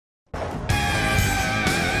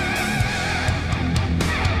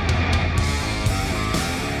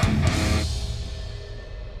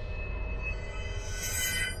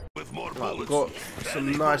We've got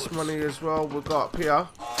some nice money as well. We've got up here.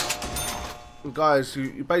 And guys,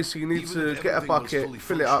 you basically need to get a bucket,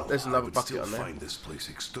 fill it up. There's another bucket on there.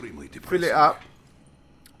 Fill it up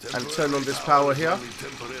and turn on this power here.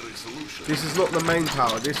 This is not the main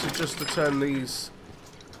power. This is just to turn these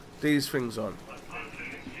things on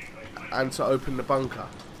and to open the bunker.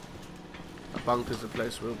 A bunker's a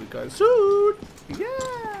place we'll be going soon.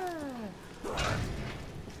 Yeah.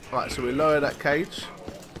 Right, so we lower that cage,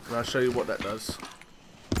 and I'll show you what that does.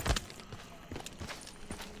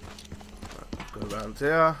 Go around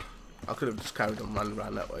here. I could have just carried on running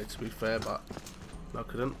around that way, to be fair, but I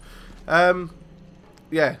couldn't.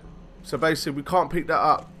 Yeah. So basically, we can't pick that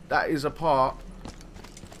up. That is a part.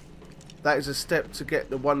 That is a step to get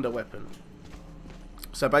the wonder weapon.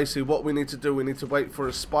 So basically, what we need to do, we need to wait for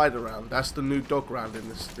a spider round. That's the new dog round in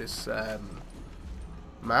this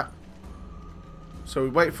map. So we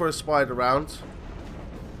wait for a spider round.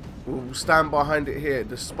 We'll stand behind it here.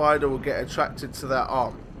 The spider will get attracted to that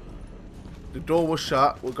arm. The door will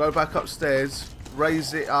shut. We'll go back upstairs,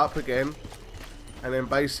 raise it up again, and then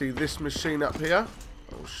basically this machine up here,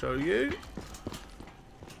 I'll show you,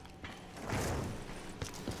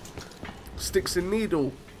 sticks a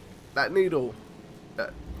needle, that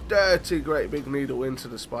dirty great big needle into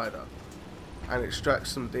the spider, and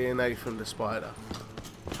extracts some DNA from the spider.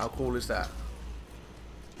 How cool is that?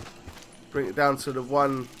 Bring it down to the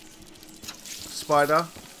one spider.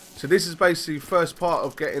 So this is basically first part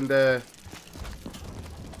of getting the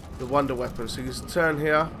wonder weapon. So you just turn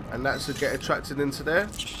here, and that's to get attracted into there.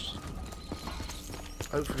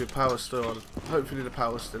 Hopefully the power's still on. Hopefully the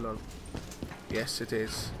power's still on. Yes, it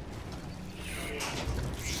is.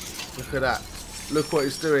 Look at that. Look what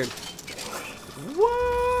it's doing.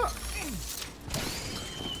 What?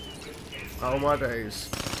 Oh my days.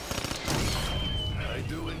 I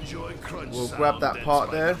do enjoy crunch. We'll grab that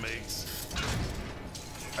part there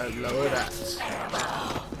and lower that.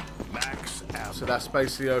 So that's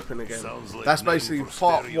basically open again. Like that's basically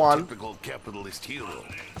part one.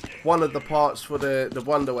 One of the parts for the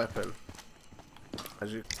wonder weapon.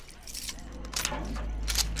 As you we'll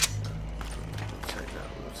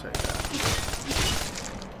take that.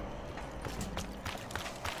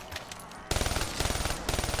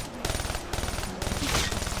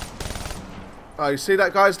 Oh, you see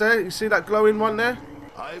that, guys, there? You see that glowing one there?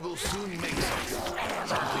 I will soon make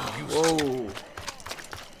something useful. Whoa.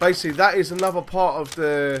 Basically, that is another part of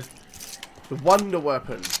the wonder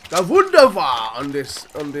weapon. The Wunderwaffe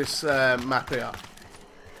on this map here.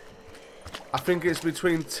 I think it's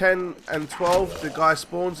between 10 and 12. The guy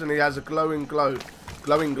spawns and he has a glowing glow.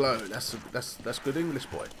 Glowing glow. That's good English,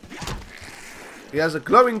 boy. He has a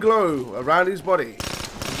glowing glow around his body.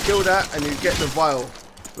 You kill that and you get the vial.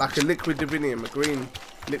 Like a liquid divinium, a green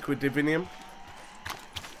liquid divinium.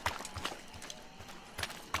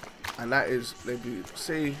 And that is, if you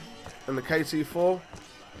see in the KT4,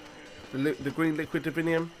 the green liquid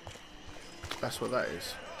divinium, that's what that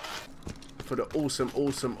is. For the awesome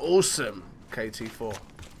KT4.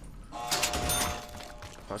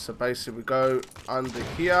 Right, so basically we go under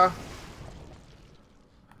here.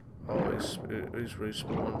 Oh, it's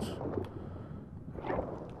respawned.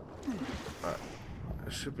 Right.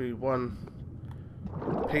 There should be one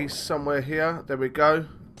piece somewhere here. There we go.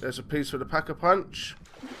 There's a piece for the pack-a-punch.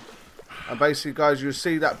 And basically, guys, you'll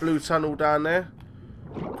see that blue tunnel down there.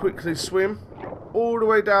 Quickly swim all the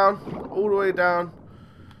way down,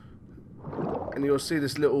 and you'll see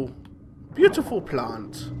this little beautiful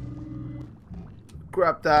plant.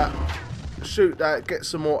 Grab that, shoot that, get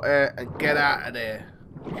some more air, and get out of there.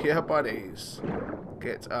 Yeah, buddies.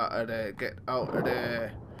 Get out of there, get out of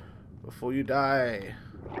there before you die.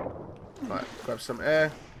 Right, grab some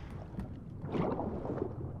air.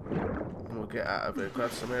 We'll get out of it.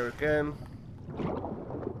 Grab some air again.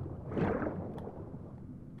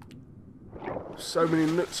 So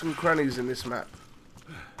many nooks and crannies in this map.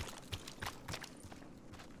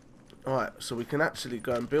 Alright, so we can actually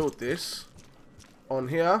go and build this on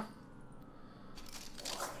here.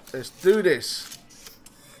 Let's do this.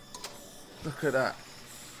 Look at that.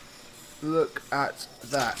 Look at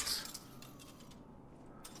that.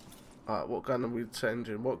 Alright, what gun are we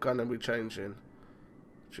changing? What gun are we changing?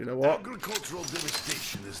 Do you know what? Agricultural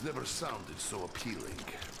devastation has never sounded so appealing.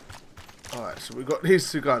 Alright, so we've got these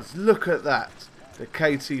two guns. Look at that. The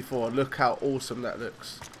KT4. Look how awesome that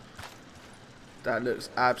looks. That looks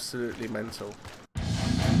absolutely mental.